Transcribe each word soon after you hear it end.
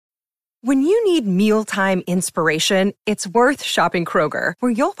When you need mealtime inspiration, it's worth shopping Kroger,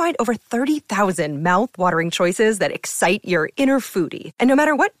 where you'll find over 30,000 mouth-watering choices that excite your inner foodie. And no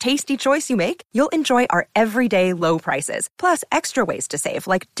matter what tasty choice you make, you'll enjoy our everyday low prices, plus extra ways to save,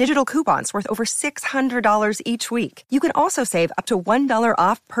 like digital coupons worth over $600 each week. You can also save up to $1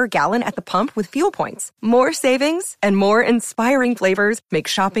 off per gallon at the pump with fuel points. More savings and more inspiring flavors make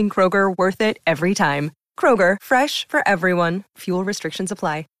shopping Kroger worth it every time. Kroger, fresh for everyone. Fuel restrictions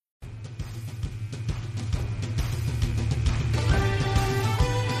apply.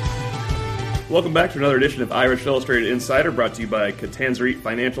 Welcome back to another edition of Irish Illustrated Insider, brought to you by Catanzarite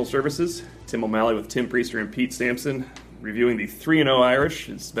Financial Services. Tim O'Malley with Tim Priester and Pete Sampson, reviewing the 3-0 Irish.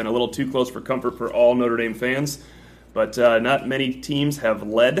 It's been a little too close for comfort for all Notre Dame fans, but not many teams have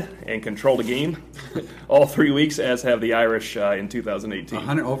led and controlled a game all 3 weeks, as have the Irish in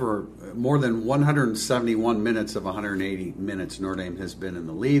 2018. Over more than 171 minutes of 180 minutes, Notre Dame has been in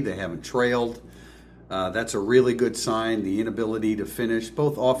the lead. They haven't trailed. That's a really good sign. The inability to finish,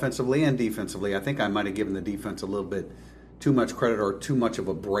 both offensively and defensively. I think I might have given the defense a little bit too much credit or too much of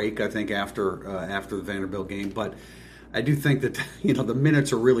a break, I think, after the Vanderbilt game. But I do think that the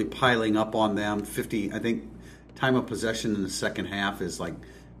minutes are really piling up on them. 50, I think, time of possession in the second half is like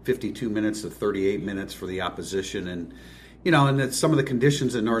 52 minutes to 38 minutes for the opposition, and that some of the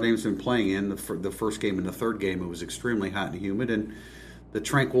conditions that Notre Dame's been playing in the first game and the third game, it was extremely hot and humid, and the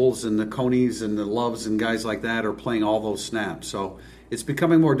Tranquils and the Coneys and the Loves and guys like that are playing all those snaps. So it's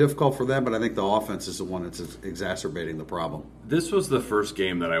becoming more difficult for them, but I think the offense is the one that's exacerbating the problem. This was the first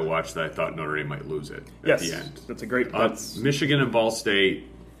game that I watched that I thought Notre Dame might lose it at the end. That's a great Michigan and Ball State,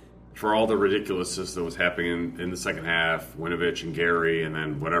 for all the ridiculousness that was happening in the second half, Winovich and Gary, and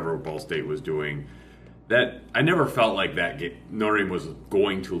then whatever Ball State was doing, that I never felt like that game, Notre Dame was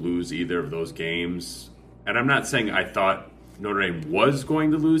going to lose either of those games. And I'm not saying I thought Notre Dame was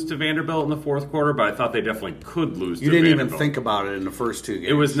going to lose to Vanderbilt in the fourth quarter, but I thought they definitely could lose to Vanderbilt. You didn't even think about it in the first two games.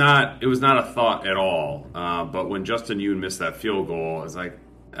 It was not a thought at all. But when Justin Yoon missed that field goal, I was like,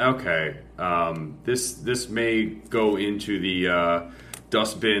 okay, this may go into the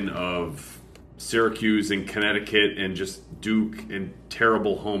dustbin of Syracuse and Connecticut and just Duke and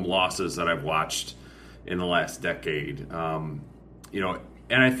terrible home losses that I've watched in the last decade. And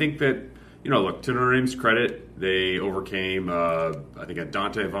I think that, look, to Notre Dame's credit, they overcame, I think, a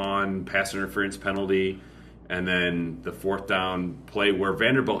Dante Vaughn pass interference penalty, and then the fourth down play where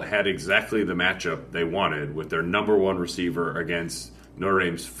Vanderbilt had exactly the matchup they wanted with their number one receiver against Notre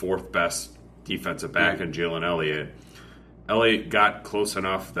Dame's fourth best defensive back in Jalen Elliott. Elliott got close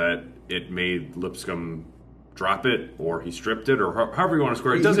enough that it made Lipscomb drop it, or he stripped it, or however you want to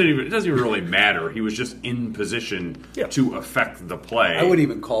score it. It doesn't even really matter. He was just in position to affect the play. I wouldn't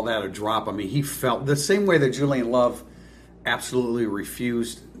even call that a drop. I mean, he felt the same way that Julian Love absolutely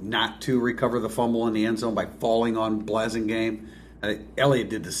refused not to recover the fumble in the end zone by falling on Blasingame. Elliott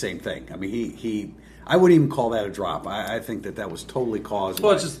did the same thing. I mean, I wouldn't even call that a drop. I think that was totally caused.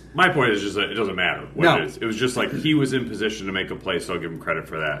 Well, my point is just that it doesn't matter what it is. It was just like he was in position to make a play, so I'll give him credit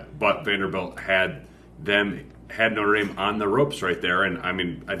for that. But Vanderbilt had Notre Dame on the ropes right there. And, I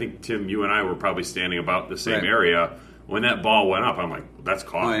mean, I think, Tim, you and I were probably standing about the same area. When that ball went up, I'm like, that's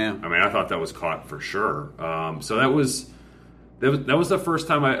caught. Oh, yeah. I mean, I thought that was caught for sure. So that was the first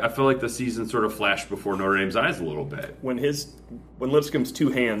time I felt like the season sort of flashed before Notre Dame's eyes a little bit. When Lipscomb's two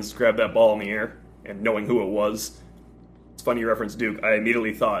hands grabbed that ball in the air, and knowing who it was, it's funny you referenced Duke. I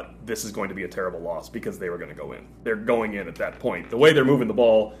immediately thought this is going to be a terrible loss because they were going to go in. They're going in at that point. The way they're moving the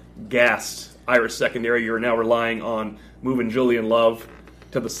ball gassed Irish secondary. You're now relying on moving Julian Love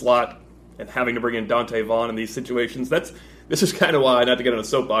to the slot and having to bring in Dante Vaughn in these situations. This is kind of why, not to get on a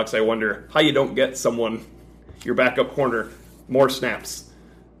soapbox, I wonder how you don't get someone, your backup corner, more snaps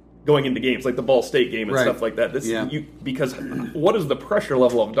going into games like the Ball State game and stuff like that. Because what is the pressure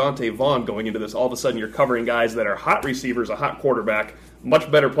level of Dante Vaughn going into this? All of a sudden you're covering guys that are hot receivers, a hot quarterback,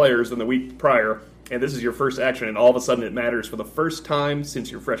 much better players than the week prior, and this is your first action, and all of a sudden it matters for the first time since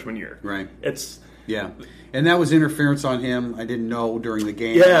your freshman year. Right. And that was interference on him. I didn't know during the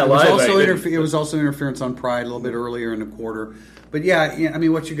game. Yeah, it was also interference on Pride a little bit earlier in the quarter. But I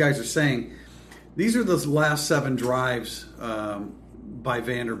mean, what you guys are saying, these are the last 7 drives by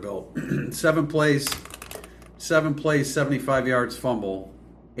Vanderbilt. 7 plays, 75 yards fumble,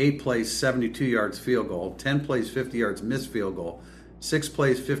 8 plays, 72 yards field goal, 10 plays, 50 yards missed field goal, 6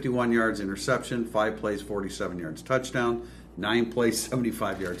 plays, 51 yards interception, 5 plays, 47 yards touchdown, 9 plays,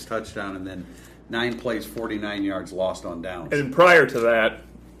 75 yards touchdown, and then 9 plays, 49 yards lost on downs. And prior to that,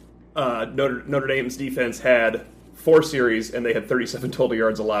 Notre Dame's defense had 4 series, and they had 37 total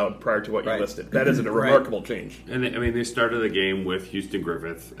yards allowed prior to what you listed. That is a remarkable change. And they started the game with Houston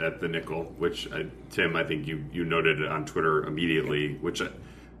Griffith at the nickel, which Tim, I think you noted on Twitter immediately. Which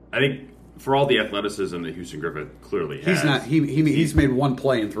I think for all the athleticism that Houston Griffith clearly has, he's made one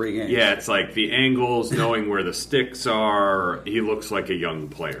play in 3 games. Yeah, it's like the angles, knowing where the sticks are. He looks like a young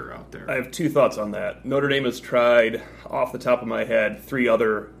player out there. I have 2 thoughts on that. Notre Dame has tried, off the top of my head, 3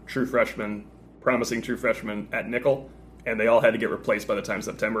 other promising true freshmen at nickel, and they all had to get replaced by the time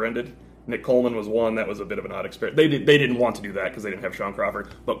September ended. Nick Coleman was one. That was a bit of an odd experiment. They didn't want to do that because they didn't have Sean Crawford.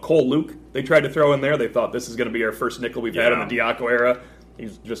 But Cole Luke, they tried to throw in there. They thought this is going to be our first nickel we've had in the Diaco era.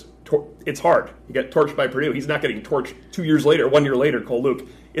 He's just it's hard. He got torched by Purdue. He's not getting torched 2 years later, 1 year later, Cole Luke.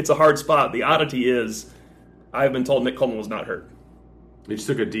 It's a hard spot. The oddity is I've been told Nick Coleman was not hurt. He just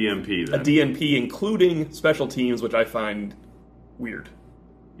took a DNP then. A DNP, including special teams, which I find weird.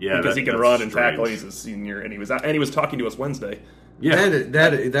 Yeah, because he can run and tackle. He's a senior, and he was talking to us Wednesday. Yeah,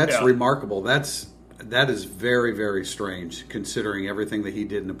 that's remarkable. That is very, very strange, considering everything that he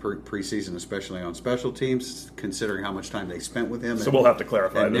did in the preseason, especially on special teams. Considering how much time they spent with him. So we'll have to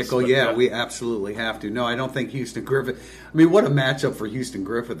clarify this. Nickel, we absolutely have to. No, I don't think Houston Griffith. I mean, what a matchup for Houston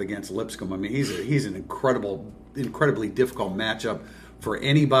Griffith against Lipscomb. I mean, he's an incredibly difficult matchup for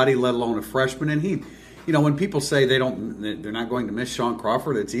anybody, let alone a freshman, and he. You know, when people say they're not going to miss Sean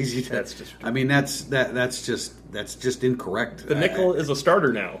Crawford, it's easy to. That's just incorrect. The nickel is a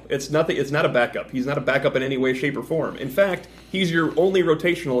starter now. It's nothing. It's not a backup. He's not a backup in any way, shape, or form. In fact, he's your only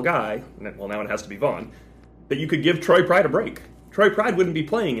rotational guy. Well, now it has to be Vaughn. That you could give Troy Pride a break. Troy Pride wouldn't be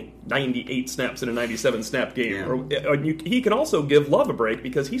playing 98 snaps in a 97 snap game. Yeah. He can also give Love a break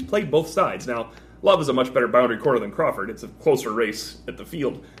because he's played both sides. Now, Love is a much better boundary corner than Crawford. It's a closer race at the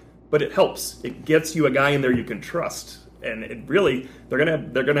field. But it helps. It gets you a guy in there you can trust, and it really they're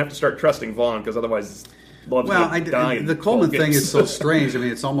gonna have to start trusting Vaughn because otherwise, Love's gonna die. The Coleman thing is so strange. I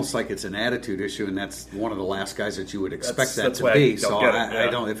mean, it's almost like it's an attitude issue, and that's one of the last guys that you would expect that to be. So I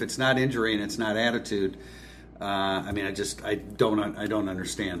don't. If it's not injury and it's not attitude, I mean, I don't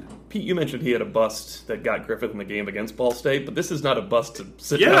understand. Pete, you mentioned he had a bust that got Griffith in the game against Ball State, but this is not a bust to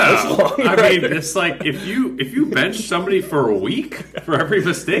sit down this long. I mean, it's like if you bench somebody for a week for every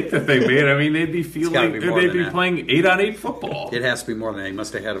mistake that they made, I mean, they'd be playing 8-on-8 football. It has to be more than that. He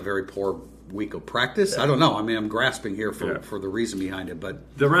must have had a very poor week of practice. I don't know. I mean, I'm grasping here for the reason behind it,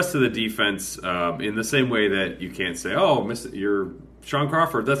 but the rest of the defense, in the same way that you can't say, you're Sean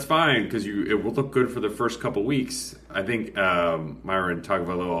Crawford, that's fine because it will look good for the first couple weeks. I think Myron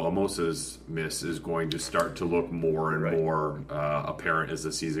Tagovailoa-Amosa's miss is going to start to look more and more apparent as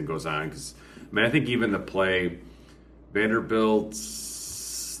the season goes on. Because I think even the play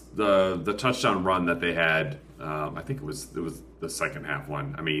Vanderbilt's the touchdown run that they had, I think it was the second half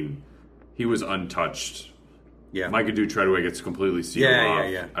one. I mean, he was untouched. Yeah, Micah Treadway gets completely sealed off.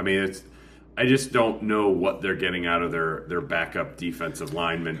 Yeah. I mean, I just don't know what they're getting out of their backup defensive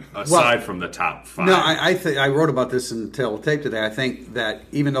linemen aside from the top 5. No, I wrote about this in Tale of Tape today. I think that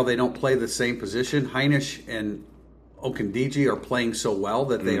even though they don't play the same position, Heinisch and Okindiji are playing so well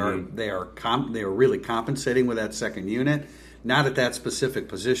that they are really compensating with that second unit. Not at that specific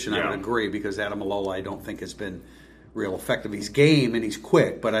position, I would agree, because Adam Alola I don't think has been real effective. He's game and he's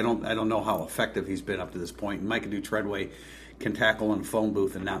quick, but I don't know how effective he's been up to this point. And Micah Treadway can tackle in a phone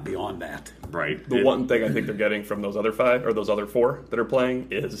booth and not beyond that. Right. The one thing I think they're getting from those other 5 or those other 4 that are playing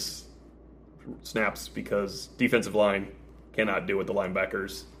is snaps, because defensive line cannot do what the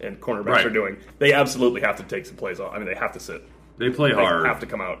linebackers and cornerbacks are doing. They absolutely have to take some plays off. I mean, they have to sit. They play hard. They have to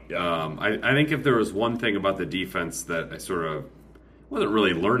come out. Yeah. I think if there was one thing about the defense that I sort of wasn't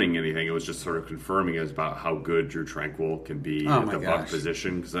really learning anything, it was just sort of confirming is about how good Drew Tranquill can be at the Buck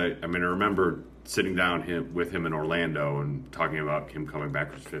position. Because I remember sitting down with him in Orlando and talking about him coming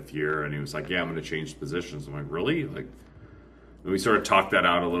back for his 5th year, and he was like, "Yeah, I'm going to change positions." I'm like, "Really?" And we sort of talked that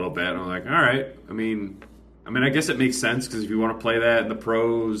out a little bit, and I'm like, "All right." I mean, I guess it makes sense because if you want to play that in the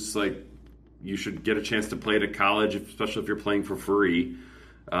pros, you should get a chance to play it at college, especially if you're playing for free.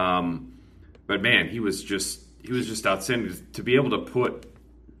 But man, he was just outstanding to be able to put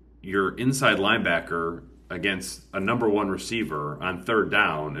your inside linebacker against a number 1 receiver on 3rd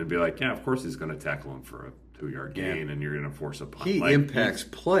down and be like, yeah, of course he's going to tackle him for a 2-yard gain and you're going to force a punt. He impacts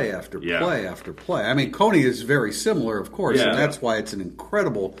play after play after play. I mean, Coney is very similar, of course, and that's why it's an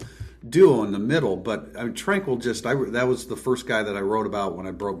incredible duo in the middle. But Tranquill that was the first guy that I wrote about when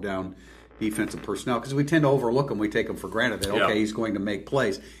I broke down defensive personnel, because we tend to overlook him. We take him for granted that, he's going to make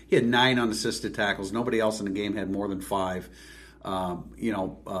plays. He had 9 unassisted tackles. Nobody else in the game had more than 5.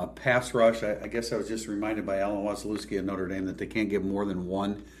 Pass rush, I guess I was just reminded by Alan Wasilewski of Notre Dame that they can't give more than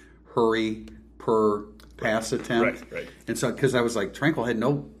 1 hurry per pass attempt. Right. And so, because I was like, Tranquil had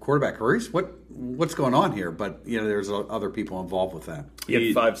no quarterback hurries. What's going on here? But there's other people involved with that. He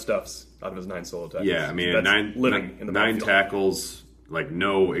had 5 stuffs out of his 9 solo tackles. Yeah, I mean, that's living in the nine backfield. tackles, like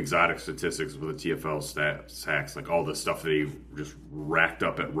no exotic statistics with the TFL sacks, like all the stuff that he just racked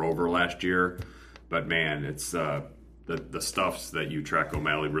up at Rover last year. But man, it's the stuffs that you track.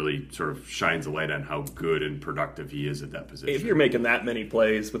 O'Malley really sort of shines a light on how good and productive he is at that position. If you're making that many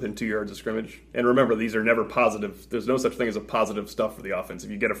plays within 2 yards of scrimmage, and remember, these are never positive. There's no such thing as a positive stuff for the offense.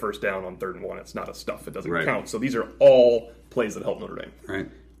 If you get a first down on 3rd and 1, it's not a stuff. It doesn't count. So these are all plays that help Notre Dame. Right.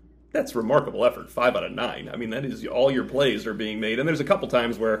 That's remarkable effort. 5 out of 9. I mean, that is all your plays are being made. And there's a couple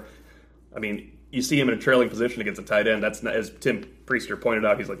times where, I mean, you see him in a trailing position against a tight end. That's not, as Tim Priester pointed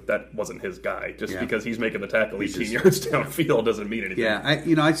out, he's like, that wasn't his guy. Just because he's making the tackle 18 yards downfield doesn't mean anything. Yeah,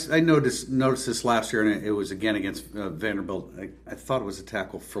 I noticed this last year, and it was again against Vanderbilt. I thought it was a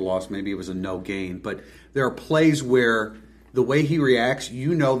tackle for loss. Maybe it was a no gain. But there are plays where the way he reacts,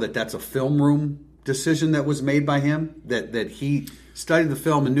 that's a film room decision that was made by him, that he studied the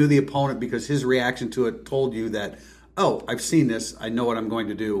film and knew the opponent because his reaction to it told you that, oh, I've seen this. I know what I'm going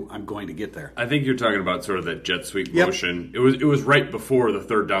to do. I'm going to get there. I think you're talking about sort of that jet sweep motion. It was right before the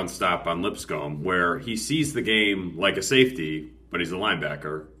 3rd down stop on Lipscomb where he sees the game like a safety, but he's a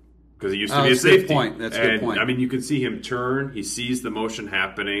linebacker because he used to be a safety. That's a good point. I mean, you can see him turn. He sees the motion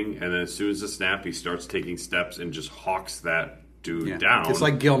happening, and then as soon as the snap, he starts taking steps and just hawks that dude down. It's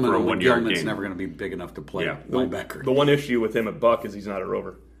like Gilman. For a 1 yard Gilman's gain. never going to be big enough to play linebacker. The one issue with him at Buck is he's not a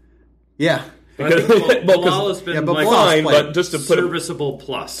rover. Yeah. I think Bilal has been fine, but just to put serviceable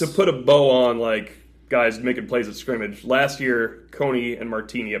plus. To put a bow on, like, guys making plays at scrimmage, last year, Coney and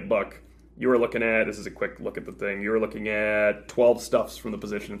Martini at Buck, you were looking at, this is a quick look at the thing, you were looking at 12 stuffs from the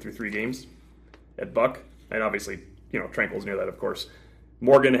position through 3 games at Buck, and obviously, Tranquil's near that, of course.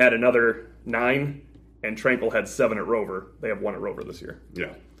 Morgan had another 9, and Tranquil had 7 at Rover. They have 1 at Rover this year.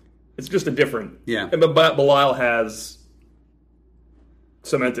 Yeah. It's just a different... Yeah. But Bilal has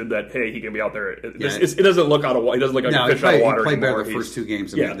cemented that, hey, he can be out there. It doesn't look out of water. He doesn't look like a fish out of water he played anymore. better the first 2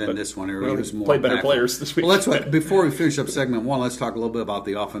 games than this one. He was more played better impactful. players this week. Well, that's what. Before we finish up segment 1, let's talk a little bit about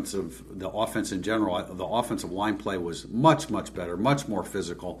the offense in general. The offensive line play was much better, much more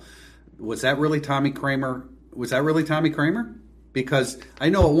physical. Was that really Tommy Kramer? Because I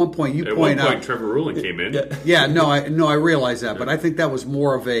know at one point out Trevor Ruhling came in. I realize that, but I think that was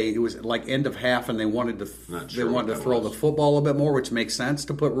more of it was like end of half, and they wanted to throw the football a bit more, which makes sense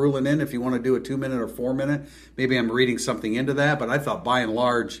to put Ruhling in if you want to do a 2-minute or 4-minute. Maybe I'm reading something into that, but I thought by and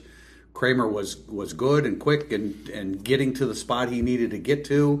large Kramer was good and quick and getting to the spot he needed to get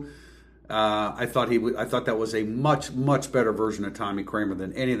to. I thought that was a much better version of Tommy Kramer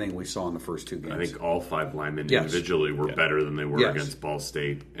than anything we saw in the first 2 games. I think all 5 linemen individually were better than they were against Ball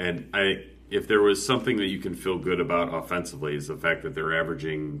State. And if there was something that you can feel good about offensively is the fact that they're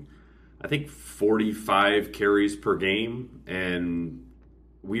averaging, I think, 45 carries per game. And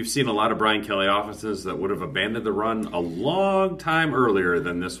we've seen a lot of Brian Kelly offenses that would have abandoned the run a long time earlier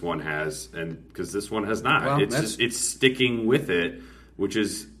than this one has, and because this one has not. Well, it's sticking with it, which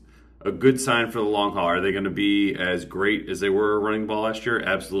is a good sign for the long haul. Are they going to be as great as they were running the ball last year?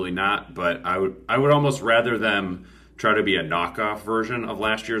 Absolutely not. But I would almost rather them try to be a knockoff version of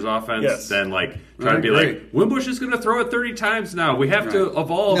last year's offense than try to be like, Wimbush is going to throw it 30 times now. We have to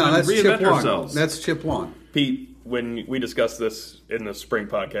evolve and reinvent ourselves. That's Chip Long. Pete, when we discussed this in the spring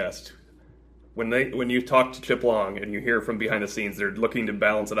podcast, when you talk to Chip Long and you hear from behind the scenes they're looking to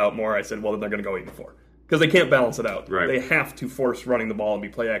balance it out more, I said, well, then they're going to go 8-4. Because they can't balance it out. Right. They have to force running the ball and be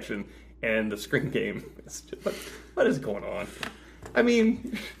play action. And the screen game, it's just, what is going on? I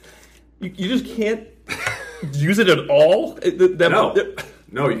mean, you just can't use it at all?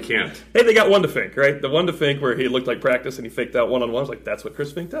 No, you can't. Hey, they got one to Fink, right? The one to Fink where he looked like practice and he faked out one-on-one. I was like, that's what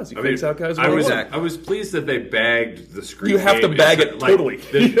Chris Fink does. He fakes out guys one-on-one. I was pleased that they bagged the screen game. You have to bag it totally.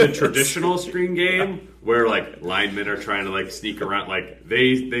 The traditional screen game where linemen are trying to sneak around,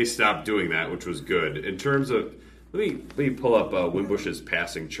 they stopped doing that, which was good. In terms of, let me pull up Wimbush's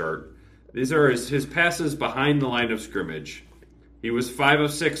passing chart. These are his passes behind the line of scrimmage. He was 5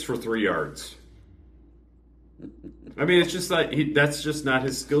 of 6 for 3 yards. I mean, it's just that's just not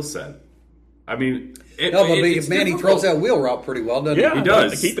his skill set. I mean, he throws that wheel route pretty well, doesn't he? He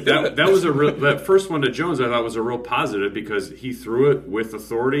does. That was that first one to Jones I thought was a real positive because he threw it with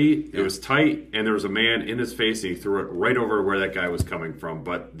authority. It was tight, and there was a man in his face, and he threw it right over where that guy was coming from.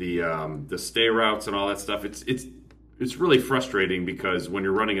 But the stay routes and all that stuff, it's really frustrating because when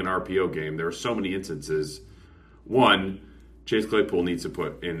you're running an RPO game, there are so many instances. One, Chase Claypool needs to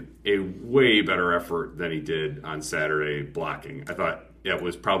put in a way better effort than he did on Saturday blocking. I thought it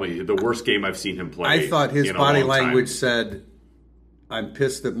was probably the worst game I've seen him play. I thought his in a body long time. language said, "I'm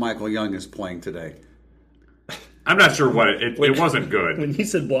pissed that Michael Young is playing today." I'm not sure what it wasn't good. When he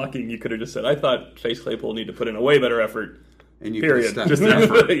said blocking, you could have just said, "I thought Chase Claypool need to put in a way better effort." And you Period. could have Just stepped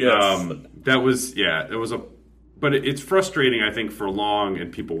in. effort. Yes. That was it was a, but it's frustrating, I think, for Long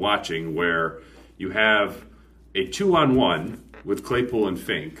and people watching, where you have a 2-on-1 with Claypool and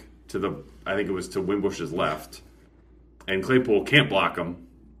Fink I think it was to Wimbush's left, and Claypool can't block him,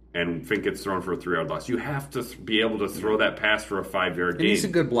 and Fink gets thrown for a 3-yard loss. You have to be able to throw that pass for a 5-yard gain. And he's a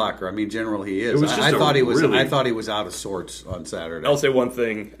good blocker. I mean, generally he is. It was just I thought he was. really- I thought he was out of sorts on Saturday. I'll say one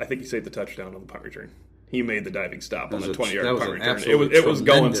thing. I think he saved the touchdown on the punt return. He made the diving stop on the that 20-yard was punt an return. absolutely It was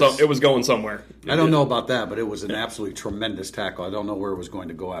going tremendous- it was going somewhere. I don't know about that, but it was an absolutely tremendous tackle. I don't know where it was going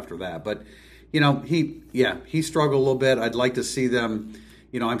to go after that. But, he struggled a little bit. I'd like to see them,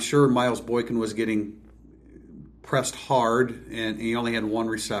 I'm sure Miles Boykin was getting pressed hard, and he only had one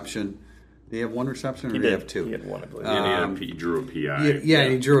reception. Did he have one reception, or did he have two? He had one, I believe. And he drew a PI.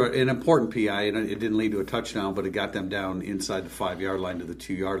 He drew an important PI, and it didn't lead to a touchdown, but it got them down inside the 5-yard line to the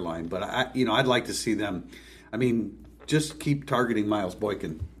 2-yard line. But I'd like to see them. I mean, just keep targeting Miles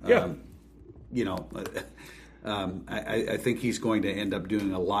Boykin. Yeah. I think he's going to end up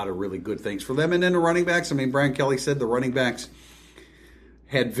doing a lot of really good things for them. And then the running backs. I mean, Brian Kelly said the running backs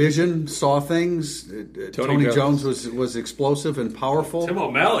had vision, saw things. Tony Jones was explosive and powerful. Tim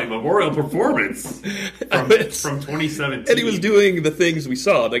O'Malley, memorial performance from 2017. And he was doing the things we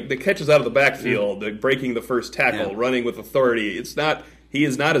saw, like the catches out of the backfield, the breaking the first tackle, running with authority. He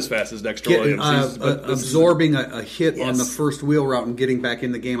is not as fast as Dexter Williams. Absorbing a hit on the Yes. first wheel route and getting back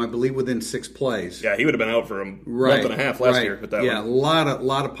in the game, I believe, within 6 plays. Yeah, he would have been out for a month and a half last year with that a one.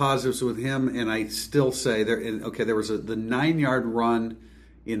 lot of positives with him, and I still say there was the 9-yard run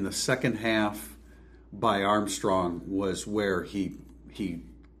in the second half by Armstrong was where he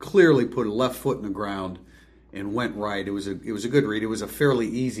clearly put a left foot in the ground and went right. It was a good read. It was a fairly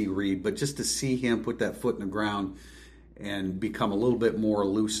easy read, but just to see him put that foot in the ground and become a little bit more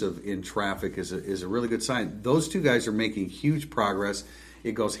elusive in traffic is a really good sign. Those two guys are making huge progress.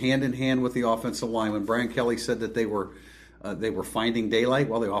 It goes hand in hand with the offensive line. When Brian Kelly said that they were finding daylight,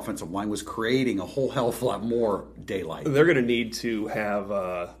 well, the offensive line was creating a whole hell of a lot more daylight. They're going to need to have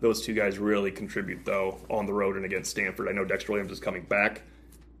those two guys really contribute, though, on the road and against Stanford. I know Dexter Williams is coming back.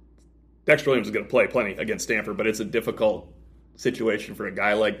 Dexter Williams is going to play plenty against Stanford, but it's a difficult situation for a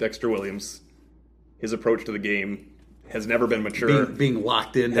guy like Dexter Williams. His approach to the game has never been mature. Being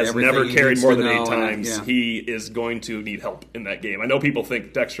locked into has everything. never he carried needs more to than know, 8 times. and, yeah. He is going to need help in that game. I know people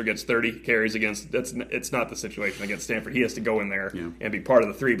think Dexter gets 30 carries against. It's not the situation against Stanford. He has to go in there and be part of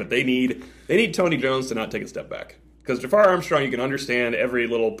the 3. But they need Tony Jones to not take a step back, because Jafar Armstrong, you can understand every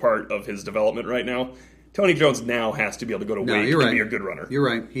little part of his development right now. Tony Jones now has to be able to go to Wake and be a good runner. You're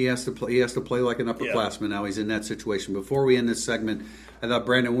right. He has to play. He has to play like an upperclassman. Now he's in that situation. Before we end this segment, I thought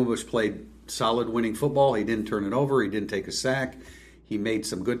Brandon Wimbush played solid winning football. He didn't turn it over. He didn't take a sack. He made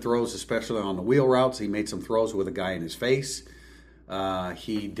some good throws, especially on the wheel routes. He made some throws with a guy in his face.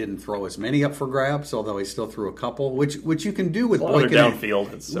 He didn't throw as many up for grabs, although he still threw a couple, which you can do with Boykin.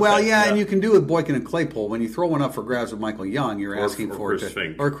 Downfield. And you can do with Boykin and Claypool. When you throw one up for grabs with Michael Young, you're asking for Chris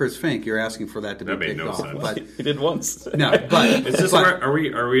Fink. or Chris Fink. You're asking for that to be picked off. Sense. But He did once. no, but Is this are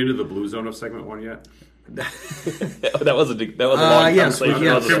we into the blue zone of segment 1 yet? that was a long yes, conversation.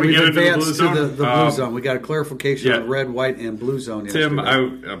 yes. Can we We've get into the advanced blue to zone? the blue zone. We got a clarification of yeah. red, white, and blue zone. Tim,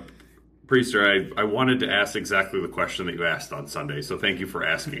 yesterday. Priester, I wanted to ask exactly the question that you asked on Sunday, so thank you for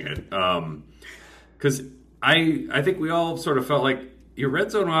asking it. Because I think we all sort of felt like your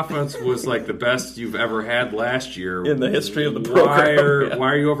red zone offense was like the best you've ever had last year. In the history of the program. Why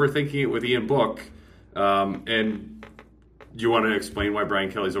are you overthinking it with Ian Book? And do you want to explain why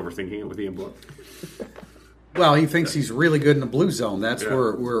Brian Kelly's overthinking it with Ian Book? Well, he thinks he's really good in the blue zone. That's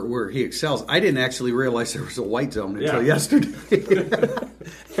where he excels. I didn't actually realize there was a white zone until yesterday.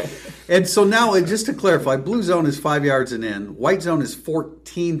 And so now, just to clarify, blue zone is 5 yards and in, white zone is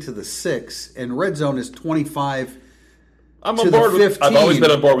 14 to the 6, and red zone is 25 I'm to on board the with. 15. I've always been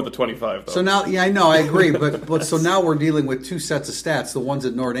on board with the 25. Though. So now, I know, I agree, but so now we're dealing with two sets of stats: the ones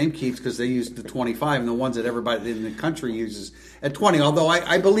that Notre Dame keeps because they use the 25, and the ones that everybody in the country uses at 20. Although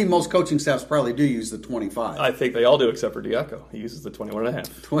I believe most coaching staffs probably do use the 25. I think they all do except for Diaco. He uses the 21 and a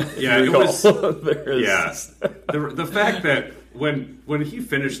half. Yeah, it was. Yes. The fact that when he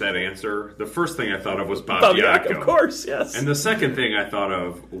finished that answer, the first thing I thought of was Bob Diaco. Of course, yes. And the second thing I thought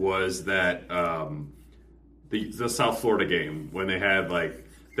of was that the South Florida game when they had like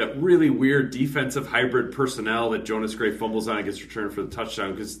that really weird defensive hybrid personnel that Jonas Gray fumbles on and gets returned for the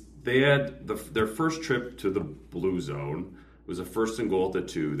touchdown because they had their first trip to the blue zone It was a 1st and goal at the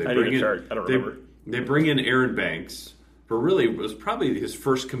 2. I don't remember. They bring in Aaron Banks for really it was probably his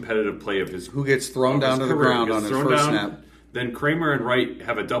first competitive play of his who gets thrown down to the ground on his first snap. Then Kramer and Wright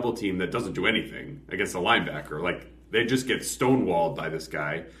have a double team that doesn't do anything against a linebacker. Like they just get stonewalled by this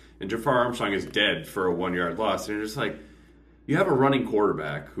guy, and Jafar Armstrong is dead for a 1-yard loss. And you're just like, you have a running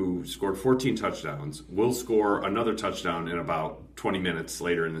quarterback who scored 14 touchdowns, will score another touchdown in about 20 minutes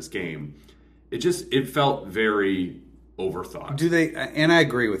later in this game. It felt very overthought. Do they? And I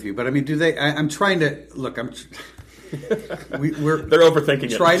agree with you, but I mean, do they? I'm trying to look. They're overthinking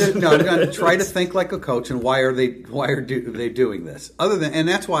it. Try to think like a coach, and why are they doing this? Other than, and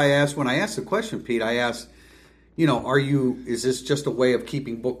that's why I asked when I asked the question, Pete. I asked, is this just a way of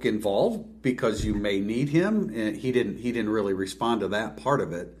keeping Book involved because you may need him? And he didn't really respond to that part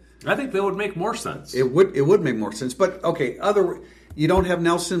of it. I think that would make more sense. It would make more sense, but okay. You don't have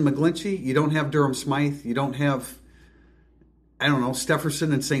Nelson McGlinchey, you don't have Durham Smythe, you don't have, I don't know,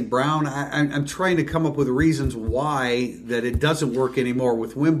 Stefferson and St. Brown. I'm trying to come up with reasons why that it doesn't work anymore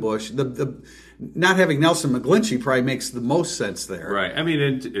with Wimbush. The not having Nelson McGlinchey probably makes the most sense there. Right. I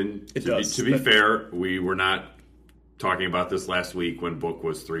mean, to be fair, we were not talking about this last week when Book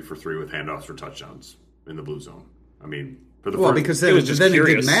was 3 for 3 with handoffs for touchdowns in the blue zone. I mean, because then it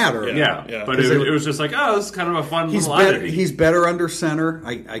didn't matter. Yeah. But it was just like, this is kind of a fun little oddity. He's better under center.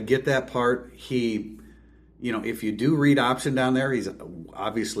 I get that part. He, if you do read option down there, he's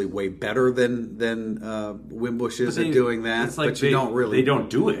obviously way better than Wimbush is at doing that. Like but you don't really. They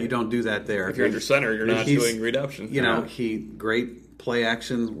don't do it. You don't do that there. If you're under center, you're not doing read option. He great play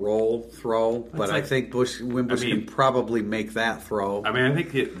action, roll, throw. But I think Wimbush can probably make that throw. I mean, I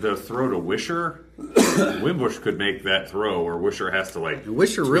think the throw to Wisher, Wimbush could make that throw, or Wisher has to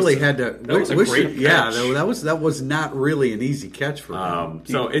Wisher really had to. That was a great catch. Yeah, that was not really an easy catch for him.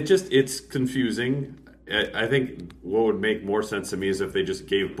 So it's confusing. I think what would make more sense to me is if they just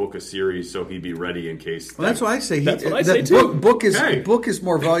gave Book a series so he'd be ready in case. Well, that's what I say. That's what I say too. Book is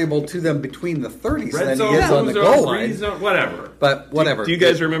more valuable to them between the 30s Red than zone, he is on the goal line. Whatever. But whatever. Do you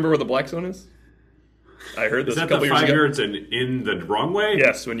guys remember where the black zone is? I heard this is that a couple the years 5 ago. yards and in the wrong way?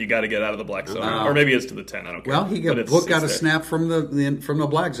 Yes, when you got to get out of the black zone, or maybe it's to the 10. I don't care. Well, Book got a snap from the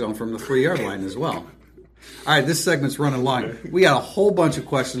black zone from the 3-yard line as well. All right, this segment's running long. We got a whole bunch of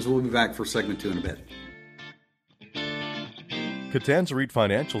questions. We'll be back for segment 2 in a bit. Catanzarite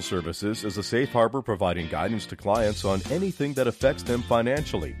Financial Services is a safe harbor providing guidance to clients on anything that affects them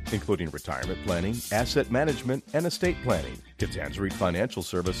financially, including retirement planning, asset management, and estate planning. Catanzarite Financial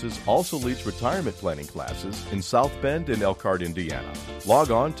Services also leads retirement planning classes in South Bend and Elkhart, Indiana.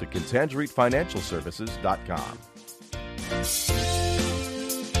 Log on to CatanzaritefinancialServices.com.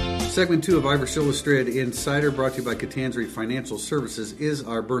 Segment 2 of Irish Illustrated Insider, brought to you by Catanzarite Financial Services, is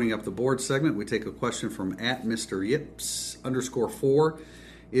our Burning Up the Board segment. We take a question from @Mr. Yips_4.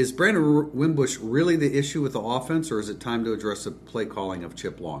 Is Brandon Wimbush really the issue with the offense, or is it time to address the play calling of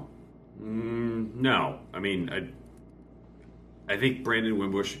Chip Long? No. I mean, I think Brandon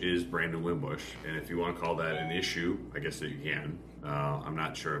Wimbush is Brandon Wimbush, and if you want to call that an issue, I guess that you can. I'm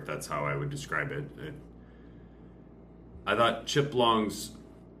not sure if that's how I would describe it. I thought Chip Long's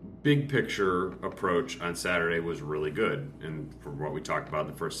big picture approach on Saturday was really good, and from what we talked about in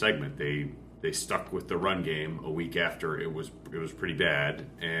the first segment, they stuck with the run game a week after it was pretty bad,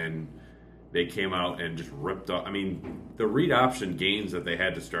 and they came out and just ripped off. I mean, the read option gains that they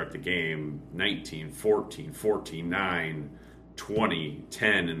had to start the game, 19, 14, 14, 9, 20,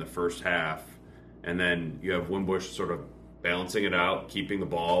 10 in the first half, and then you have Wimbush sort of balancing it out, keeping the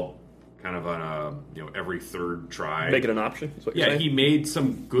ball kind of on a every third try. Make it an option, is what you're saying? He made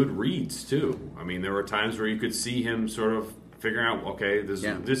some good reads too. I mean, there were times where you could see him sort of figuring out, okay, this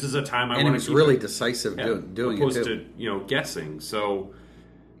is a time I want to. And he was really decisive doing opposed it too. to guessing. So,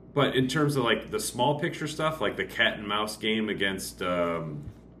 but in terms of like the small picture stuff, like the cat and mouse game against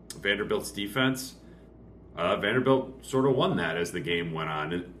Vanderbilt's defense, Vanderbilt sort of won that as the game went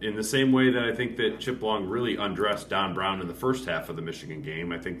on. In the same way that I think that Chip Long really undressed Don Brown in the first half of the Michigan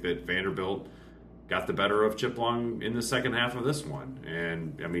game, I think that Vanderbilt got the better of Chip Long in the second half of this one.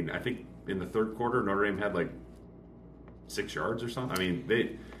 And, I mean, I think in the third quarter, Notre Dame had like 6 yards or something. I mean,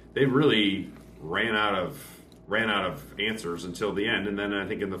 they really ran out of answers until the end. And then I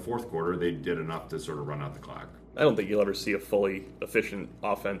think in the fourth quarter, they did enough to sort of run out the clock. I don't think you'll ever see a fully efficient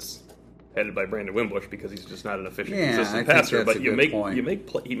offense headed by Brandon Wimbush because he's just not an efficient, consistent passer. But he makes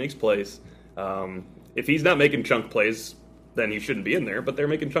plays. If he's not making chunk plays, then he shouldn't be in there. But they're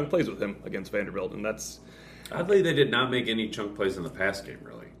making chunk plays with him against Vanderbilt, and that's oddly they did not make any chunk plays in the pass game.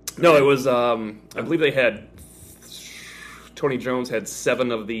 Really, no. It was I believe they had Tony Jones had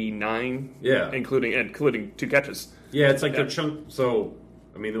 7 of the 9, including 2 catches. Yeah, it's like the chunk. So,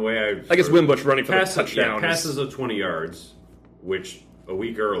 I mean, the way I guess Wimbush running for the touchdown. Passes of 20 yards, which a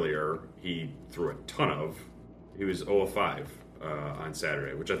week earlier he threw a ton of. He was 0 of 5 on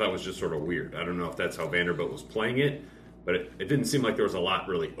Saturday, which I thought was just sort of weird. I don't know if that's how Vanderbilt was playing it, but it didn't seem like there was a lot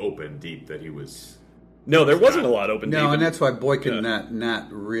really open deep that he was. No, there wasn't a lot open deep. No, and that's why Boykin not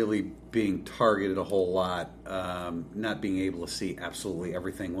really being targeted a whole lot, not being able to see absolutely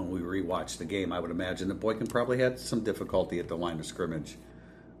everything when we rewatched the game. I would imagine that Boykin probably had some difficulty at the line of scrimmage,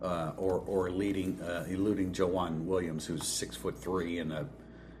 or eluding Jawan Williams, who's 6'3" and a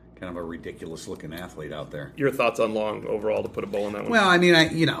kind of a ridiculous looking athlete out there. Your thoughts on Long overall to put a bow on that one? Well, I mean,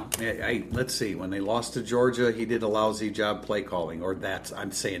 let's see. When they lost to Georgia, he did a lousy job play calling, or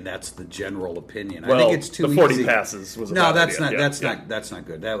I'm saying that's the general opinion. Well, I think it's too the 40 easy. passes was a no, bad that's idea. That's not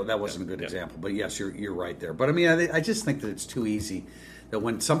good. That wasn't a good example. But yes, you're right there. But I mean, I just think that it's too easy. That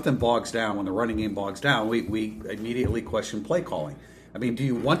when something bogs down, when the running game bogs down, we immediately question play calling. I mean, do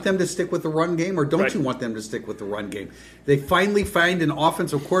you want them to stick with the run game, or don't you want them to stick with the run game? They finally find an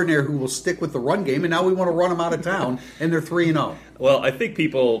offensive coordinator who will stick with the run game, and now we want to run them out of town, and they're 3-0. Well, I think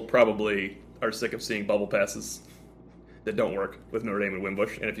people probably are sick of seeing bubble passes that don't work with Notre Dame and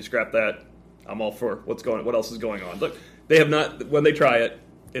Wimbush, and if you scrap that, I'm all for what else is going on. Look, they have not, when they try it,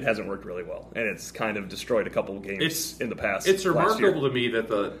 it hasn't worked really well, and it's kind of destroyed a couple of games in the past. It's remarkable to me that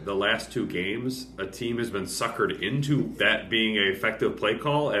the last 2 games, a team has been suckered into that being an effective play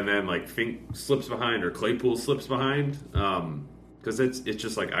call, and then like Fink slips behind or Claypool slips behind, because it's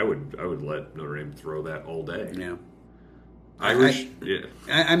just like I would let Notre Dame throw that all day. Yeah,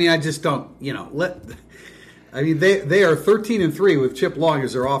 I mean, I just don't. I mean, they are 13-3 with Chip Long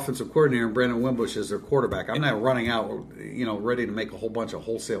as their offensive coordinator and Brandon Wimbush as their quarterback. I'm not running out, ready to make a whole bunch of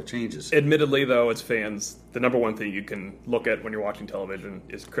wholesale changes. Admittedly, though, as fans, the number one thing you can look at when you're watching television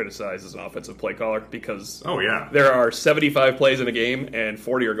is criticize as an offensive play caller, because there are 75 plays in a game and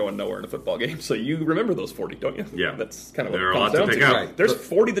 40 are going nowhere in a football game. So you remember those 40, don't you? Yeah, that's kind of there what are it comes down to. Right. There's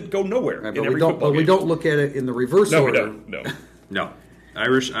 40 that go nowhere in every football game. But we don't look at it in the reverse order. We don't. No.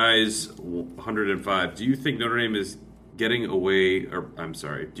 Irish Eyes 105. Do you think Notre Dame is getting away,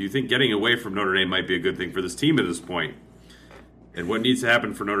 do you think getting away from Notre Dame might be a good thing for this team at this point? And what needs to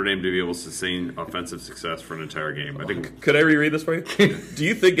happen for Notre Dame to be able to sustain offensive success for an entire game? I think. Could I reread this for you? Do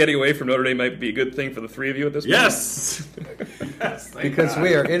you think getting away from Notre Dame might be a good thing for the three of you at this point? Yes! Because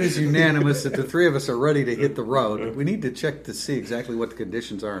it is unanimous that the three of us are ready to hit the road. We need to check to see exactly what the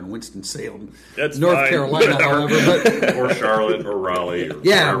conditions are in Winston-Salem, North Carolina, however. Or Charlotte or Raleigh.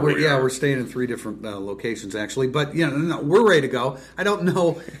 We're staying in 3 different locations, actually. But, we're ready to go. I don't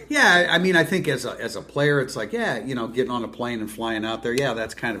know. Yeah, I mean, I think as a player, it's like, getting on a plane and flying out there,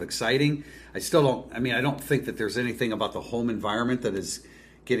 that's kind of exciting. I don't think that there's anything about the home environment that is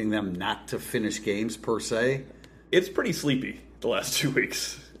getting them not to finish games per se. It's pretty sleepy the last 2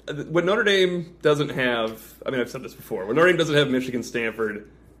 weeks. When Notre Dame doesn't have, I've said this before, when Notre Dame doesn't have Michigan, Stanford,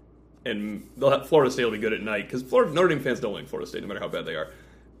 and Florida State will be good at night, because Notre Dame fans don't like Florida State no matter how bad they are.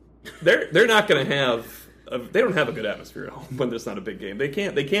 They're not going to have. They don't have a good atmosphere at home when there's not a big game. They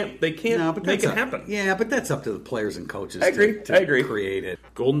can't make it happen. Yeah, but that's up to the players and coaches. I agree. To create it.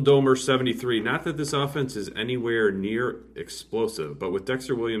 Golden Domer 73. Not that this offense is anywhere near explosive, but with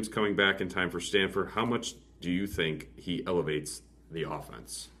Dexter Williams coming back in time for Stanford, how much do you think he elevates the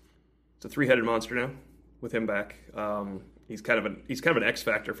offense? It's a 3-headed monster now with him back. He's kind of an X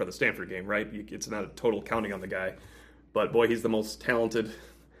factor for the Stanford game, right? It's not a total counting on the guy, but boy, he's the most talented.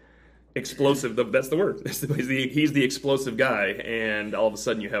 Explosive, that's the word. He's the explosive guy, and all of a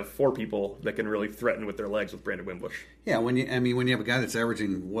sudden you have 4 people that can really threaten with their legs with Brandon Wimbush. Yeah, when you have a guy that's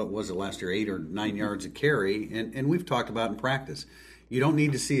averaging, what was it last year, 8 or 9 yards a carry, and we've talked about in practice. You don't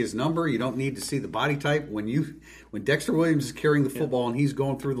need to see his number. You don't need to see the body type. When Dexter Williams is carrying the football and he's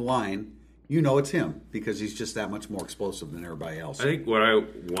going through the line, it's him because he's just that much more explosive than everybody else. I think what I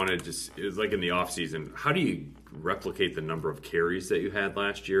wanted is like in the offseason, how do you replicate the number of carries that you had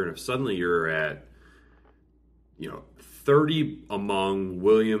last year? And if suddenly you're at 30 among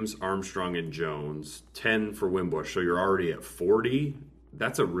Williams, Armstrong, and Jones, 10 for Wimbush, so you're already at 40,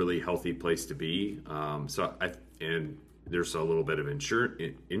 that's a really healthy place to be. And there's a little bit of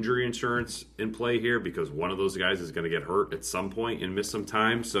injury insurance in play here because one of those guys is going to get hurt at some point and miss some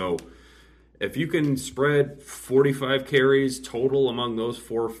time. So if you can spread 45 carries total among those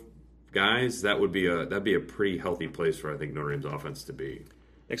 4 guys, that'd be a pretty healthy place for, I think, Notre Dame's offense to be.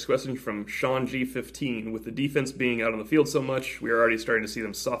 Next question from Sean G15. With the defense being out on the field so much, we are already starting to see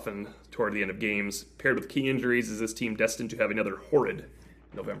them soften toward the end of games. Paired with key injuries, is this team destined to have another horrid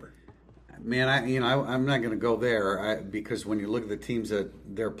November? Man, I'm not going to go there because when you look at the teams that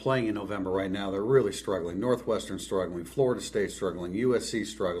they're playing in November right now, they're really struggling. Northwestern struggling, Florida State struggling, USC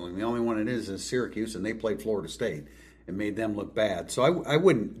struggling. The only one it is Syracuse, and they played Florida State and made them look bad. So I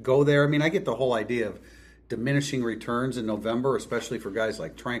wouldn't go there. I mean, I get the whole idea of diminishing returns in November, especially for guys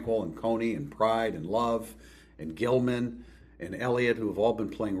like Tranquill and Coney and Pride and Love and Gilman and Elliott, who have all been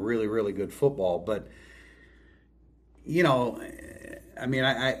playing really, really good football. But, I mean,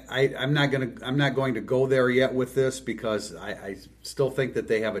 I'm not going to go there yet with this because I still think that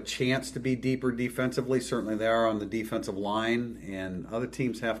they have a chance to be deeper defensively. Certainly, they are on the defensive line, and other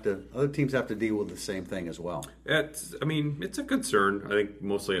teams have to deal with the same thing as well. It's a concern. I think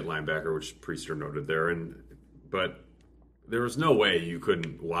mostly at linebacker, which Priester noted there, but there was no way you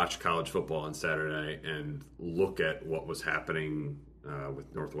couldn't watch college football on Saturday and look at what was happening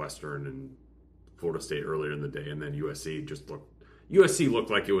with Northwestern and Florida State earlier in the day, and then USC looked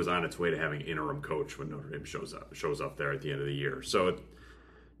like it was on its way to having interim coach when Notre Dame shows up there at the end of the year. So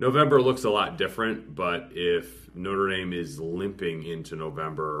November looks a lot different, but if Notre Dame is limping into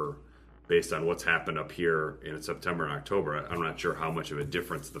November based on what's happened up here in September and October, I'm not sure how much of a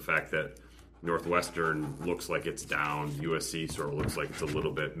difference the fact that Northwestern looks like it's down, USC sort of looks like it's a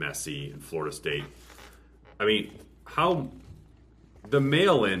little bit messy, and Florida State. I mean, how the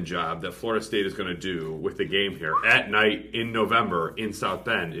mail-in job that Florida State is going to do with the game here at night in November in South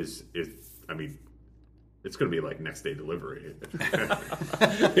Bend is it's going to be like next day delivery.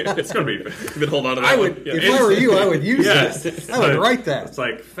 It's going to be. Been hold on to that. If I were you, I would use this. I would write that. It's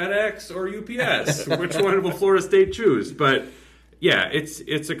like FedEx or UPS. Which one will Florida State choose? But yeah,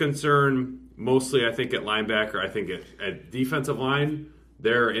 it's a concern. Mostly, I think at linebacker. I think at defensive line,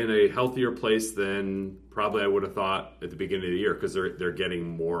 they're in a healthier place than probably I would have thought at the beginning of the year because they're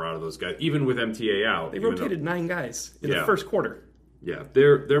getting more out of those guys, even with MTA out. They rotated 9 guys in the first quarter. Yeah,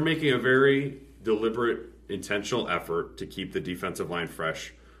 they're making a very deliberate, intentional effort to keep the defensive line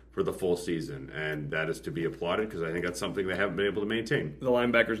fresh for the full season, and that is to be applauded because I think that's something they haven't been able to maintain. The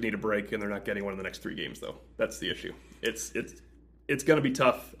linebackers need a break, and they're not getting one in the next 3 games, though. That's the issue. It's going to be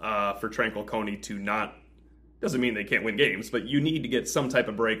tough for Tranquill Coney to not. Doesn't mean they can't win games, but you need to get some type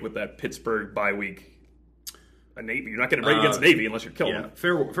of break with that Pittsburgh bye week. A Navy, you're not going to break against Navy unless you're killing them.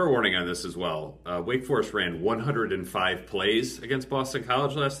 Fair warning on this as well. Wake Forest ran 105 plays against Boston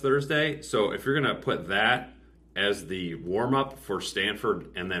College last Thursday. So if you're going to put that as the warm up for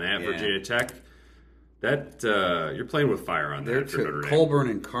Stanford and then at Virginia Tech, that you're playing with fire on that. Colburn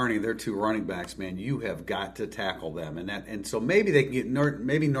and Carney, they're 2 running backs, man. You have got to tackle them, and so maybe they can get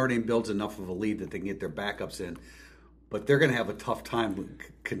maybe Notre Dame builds enough of a lead that they can get their backups in, but they're going to have a tough time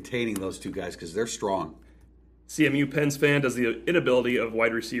containing those 2 guys because they're strong. CMU Pens fan, does the inability of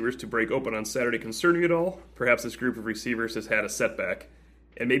wide receivers to break open on Saturday concern you at all? Perhaps this group of receivers has had a setback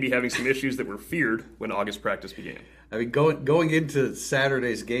and maybe having some issues that were feared when August practice began. I mean, going into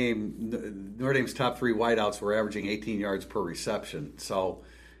Saturday's game, Notre Dame's top 3 wideouts were averaging 18 yards per reception. So,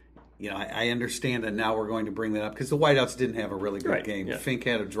 I understand that now we're going to bring that up because the wideouts didn't have a really good game. Yeah. Fink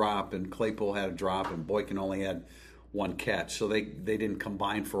had a drop, and Claypool had a drop, and Boykin only had 1 catch. So they didn't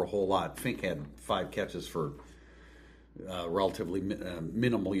combine for a whole lot. Fink had 5 catches for relatively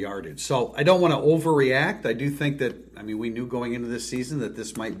minimal yardage. So I don't want to overreact. I do think that, we knew going into this season that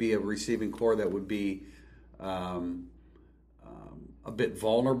this might be a receiving core that would be a bit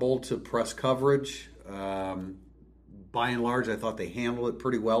vulnerable to press coverage. By and large, I thought they handled it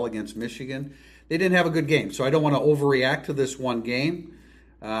pretty well against Michigan. They didn't have a good game, so I don't want to overreact to this one game.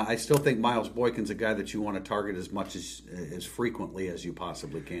 I still think Miles Boykin's a guy that you want to target as much as frequently as you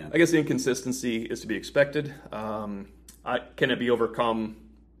possibly can. I guess the inconsistency is to be expected. Can it be overcome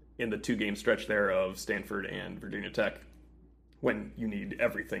in the 2-game stretch there of Stanford and Virginia Tech when you need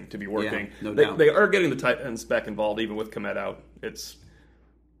everything to be working? Yeah, no doubt. They are getting the tight ends back involved even with Komet out. It's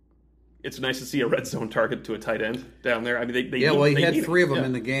nice to see a red zone target to a tight end down there. He had 3 of them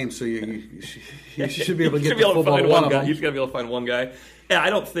in the game, so you should be able to get the football to one guy. You should be able to find one guy. Yeah,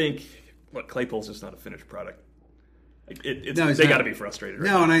 I don't think Claypool's just not a finished product. They got to be frustrated. Right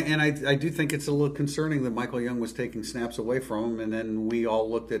now. And I do think it's a little concerning that Michael Young was taking snaps away from him, and then we all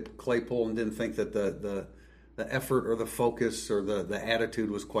looked at Claypool and didn't think that the effort or the focus or the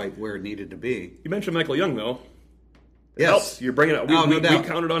attitude was quite where it needed to be. You mentioned Michael Young, though. It yes. helps. You're bringing it up. No doubt. We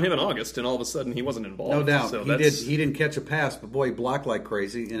counted on him in August, and all of a sudden he wasn't involved. No doubt. So he didn't catch a pass, but boy, he blocked like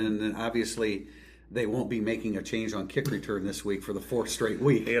crazy, and then obviously they won't be making a change on kick return this week for the 4th straight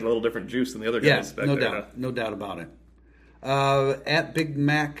week. He had a little different juice than the other guys back there. No doubt about it. At Big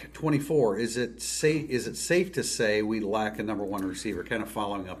Mac 24, is it safe to say we lack a number one receiver? Kind of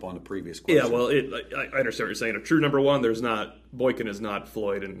following up on the previous question. Yeah, well, I understand what you're saying. A true number one, Boykin is not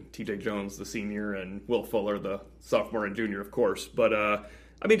Floyd and T.J. Jones, the senior, and Will Fuller, the sophomore and junior, of course. But,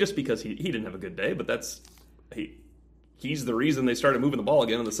 just because he didn't have a good day, but he's the reason they started moving the ball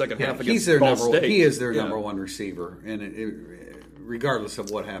again in the second half against Ball State. He is their number one receiver, and regardless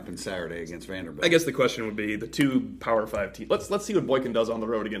of what happened Saturday against Vanderbilt. I guess the question would be the two Power 5 teams. Let's see what Boykin does on the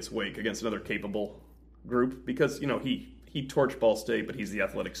road against Wake, against another capable group, because he torched Ball State, but he's the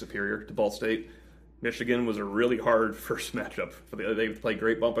athletic superior to Ball State. Michigan was a really hard first matchup. They played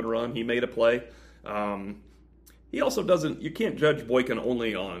great bump and run. He made a play. He also doesn't. You can't judge Boykin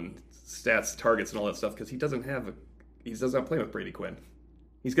only on stats, targets, and all that stuff because he doesn't play with Brady Quinn.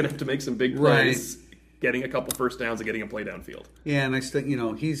 He's going to have to make some big plays. Right. Getting a couple first downs and getting a play downfield. Yeah, and I think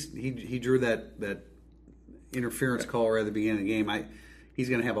he drew that interference call right at the beginning of the game. He's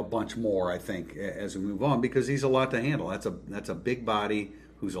going to have a bunch more, I think, as we move on because he's a lot to handle. That's a big body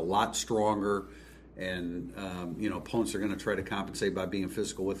who's a lot stronger, and opponents are going to try to compensate by being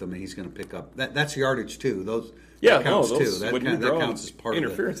physical with him, and he's going to pick up that's yardage too. That counts too. That counts as part of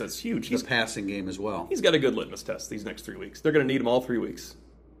interference. That's huge. The passing game as well. He's got a good litmus test these next 3 weeks. They're going to need him all 3 weeks.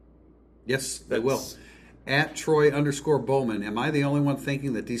 Yes, they will. At Troy_Bowman, am I the only one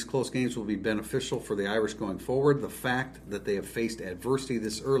thinking that these close games will be beneficial for the Irish going forward? The fact that they have faced adversity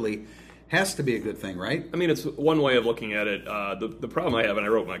this early has to be a good thing, right? I mean, it's one way of looking at it. The problem I have, and I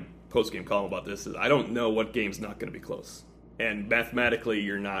wrote my post-game column about this, is I don't know what game's not going to be close. And mathematically,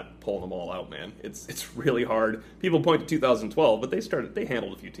 you're not pulling them all out, man. It's really hard. People point to 2012, but they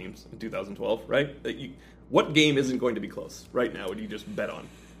handled a few teams in 2012, right? What game isn't going to be close right now would you just bet on?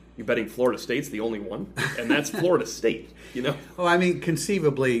 You're betting Florida State's the only one, and that's Florida State, Oh, I mean,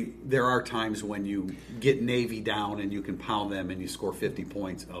 conceivably, there are times when you get Navy down and you can pound them and you score 50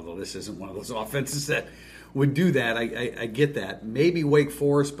 points, although this isn't one of those offenses that would do that. I get that. Maybe Wake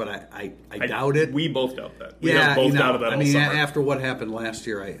Forest, but I doubt it. We both doubt that. We both doubted that all summer. After what happened last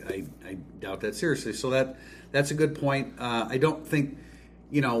year, I doubt that seriously. So that's a good point. I don't think,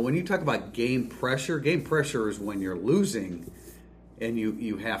 when you talk about game pressure is when you're losing and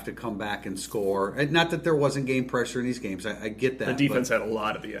you have to come back and score. And not that there wasn't game pressure in these games. I get that. The defense had a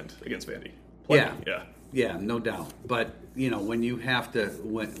lot at the end against Vandy. Yeah, no doubt. But, when you have to,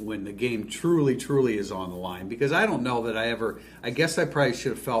 when the game truly, truly is on the line, because I don't know that I guess I probably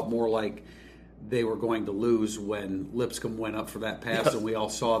should have felt more like they were going to lose when Lipscomb went up for that pass and we all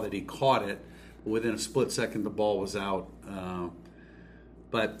saw that he caught it. Within a split second, the ball was out.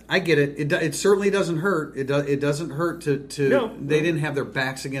 But I get it. It certainly doesn't hurt. It doesn't hurt to No. They didn't have their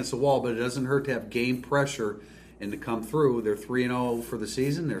backs against the wall, but it doesn't hurt to have game pressure and to come through. They're 3-0 for the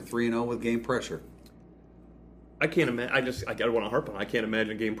season. They're 3-0 with game pressure. I can't imagine. I gotta want to harp on. I can't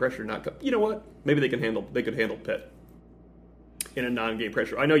imagine game pressure not. You know what? Maybe they could handle Pitt in a non-game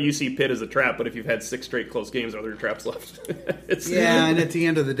pressure. I know you see Pitt as a trap, but if you've had 6 straight close games, are there traps left? And at the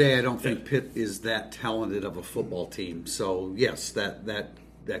end of the day, I don't think Pitt is that talented of a football team. So yes, that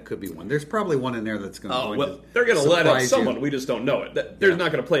could be one. There's probably one in there that's going to. They're going to let out someone. We just don't know it. They're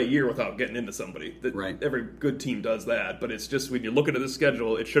not going to play a year without getting into somebody. Right. Every good team does that, but it's just when you look into the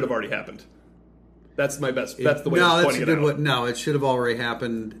schedule, it should have already happened. That's my best. That's the way I'm pointing it out. No, it should have already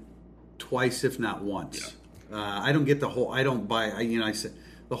happened twice, if not once. Yeah. I don't get the whole. I don't buy. I said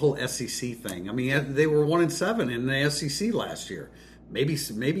the whole SEC thing. I mean, they were 1-7 in the SEC last year.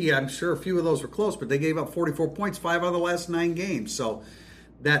 Maybe I'm sure a few of those were close, but they gave up 44 points 5 out of the last 9 games. So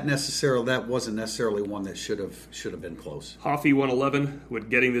that wasn't necessarily one that should have been close. Hoffey 111. Would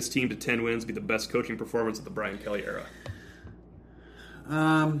getting this team to 10 wins be the best coaching performance of the Brian Kelly era?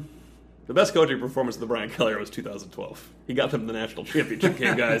 The best coaching performance of the Brian Kelly era was 2012. He got them the national championship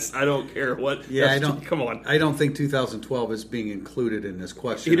game, guys. I don't care what. Yeah, come on. I don't think 2012 is being included in this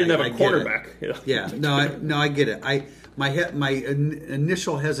question. He didn't have a quarterback. Yeah, I get it. My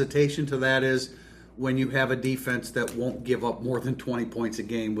initial hesitation to that is when you have a defense that won't give up more than 20 points a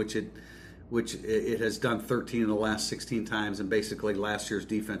game, which it has done 13 of the last 16 times, and basically last year's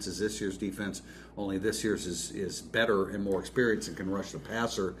defense is this year's defense. Only this year's is better and more experienced and can rush the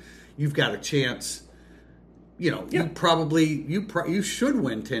passer. You've got a chance. You should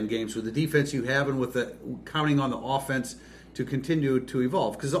win 10 games with the defense you have and with counting on the offense to continue to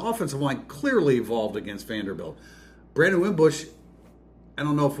evolve, because the offensive line clearly evolved against Vanderbilt. Brandon Wimbush, I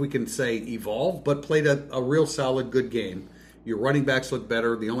don't know if we can say evolved, but played a real solid, good game. Your running backs look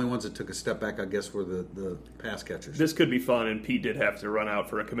better. The only ones that took a step back, I guess, were the pass catchers. This could be fun, and Pete did have to run out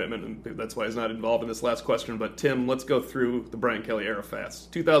for a commitment, and that's why he's not involved in this last question. But, Tim, let's go through the Brian Kelly era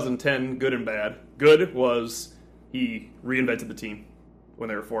fast. 2010, good and bad. Good was He reinvented the team when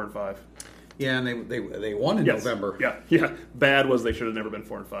they were 4-5. Yeah, and they won in November. Yeah. Bad was they should have never been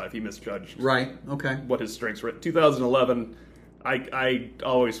 4-5. He misjudged. Right. Okay. What his strengths were. 2011, I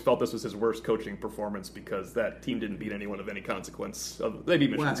always felt this was his worst coaching performance because that team didn't beat anyone of any consequence. They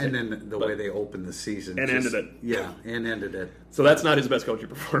beat Michigan State. And then the way they opened the season. Ended it. Yeah, and ended it. So that's not his best coaching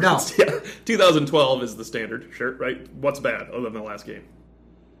performance. No. Yeah. 2012 is the standard, sure, right? What's bad other than the last game?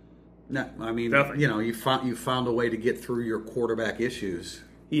 No, I mean, Nothing. you found a way to get through your quarterback issues.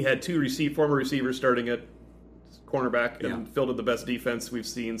 He had two former receivers starting at cornerback and Yeah. fielded the best defense we've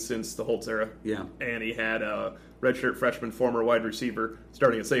seen since the Holtz era. Yeah. And he had a redshirt freshman former wide receiver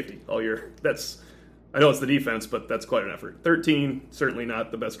starting at safety all year. I know it's the defense, but that's quite an effort. 13, certainly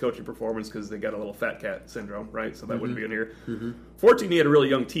not the best coaching performance because they got a little fat cat syndrome, right? So that wouldn't be in here. 14, he had a really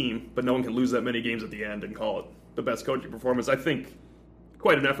young team, but no one can lose that many games at the end and call it the best coaching performance. I think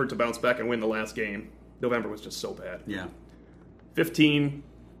quite an effort to bounce back and win the last game. November was just so bad. Yeah. 15,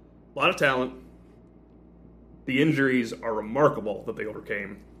 a lot of talent. The injuries are remarkable that they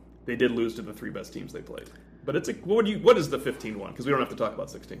overcame. They did lose to the three best teams they played. But what is the 15-1? Because we don't have to talk about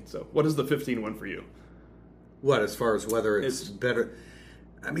 16. So what is the 15-1 for you? What, as far as whether it's better?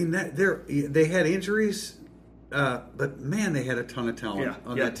 I mean, they had injuries, but man, they had a ton of talent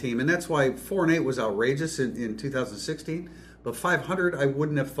on that team, and that's why 4-8 was outrageous in 2016. But 500, I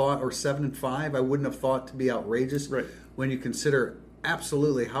wouldn't have thought, or 7-5, I wouldn't have thought to be outrageous. Right. When you consider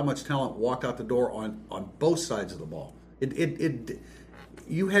absolutely how much talent walked out the door on both sides of the ball.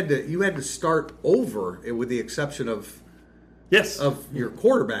 You had to start over, with the exception of your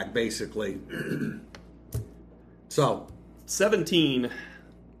quarterback, basically. So 17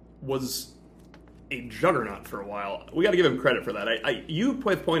 was a juggernaut for a while. We got to give him credit for that. You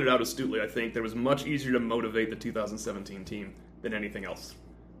pointed out astutely, I think, that it was much easier to motivate the 2017 team than anything else.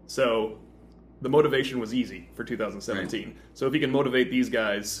 So the motivation was easy for 2017. Right. So if he can motivate these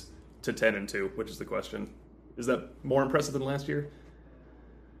guys to 10-2, which is the question, is that more impressive than last year?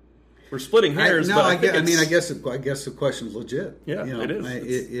 We're splitting hairs. I guess the question's legit. Yeah, it is.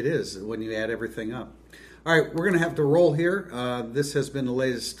 It is when you add everything up. All right, we're going to have to roll here. This has been the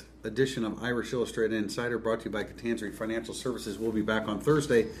latest edition of Irish Illustrated Insider, brought to you by Catanzari Financial Services. We'll be back on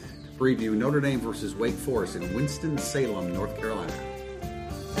Thursday to preview Notre Dame versus Wake Forest in Winston-Salem, North Carolina.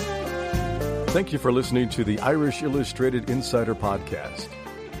 Thank you for listening to the Irish Illustrated Insider Podcast.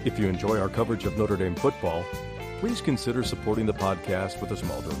 If you enjoy our coverage of Notre Dame football, please consider supporting the podcast with a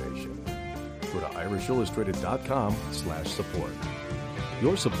small donation. Go to irishillustrated.com/support.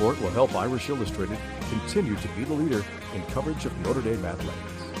 Your support will help Irish Illustrated continue to be the leader in coverage of Notre Dame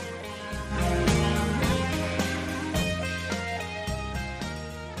athletics.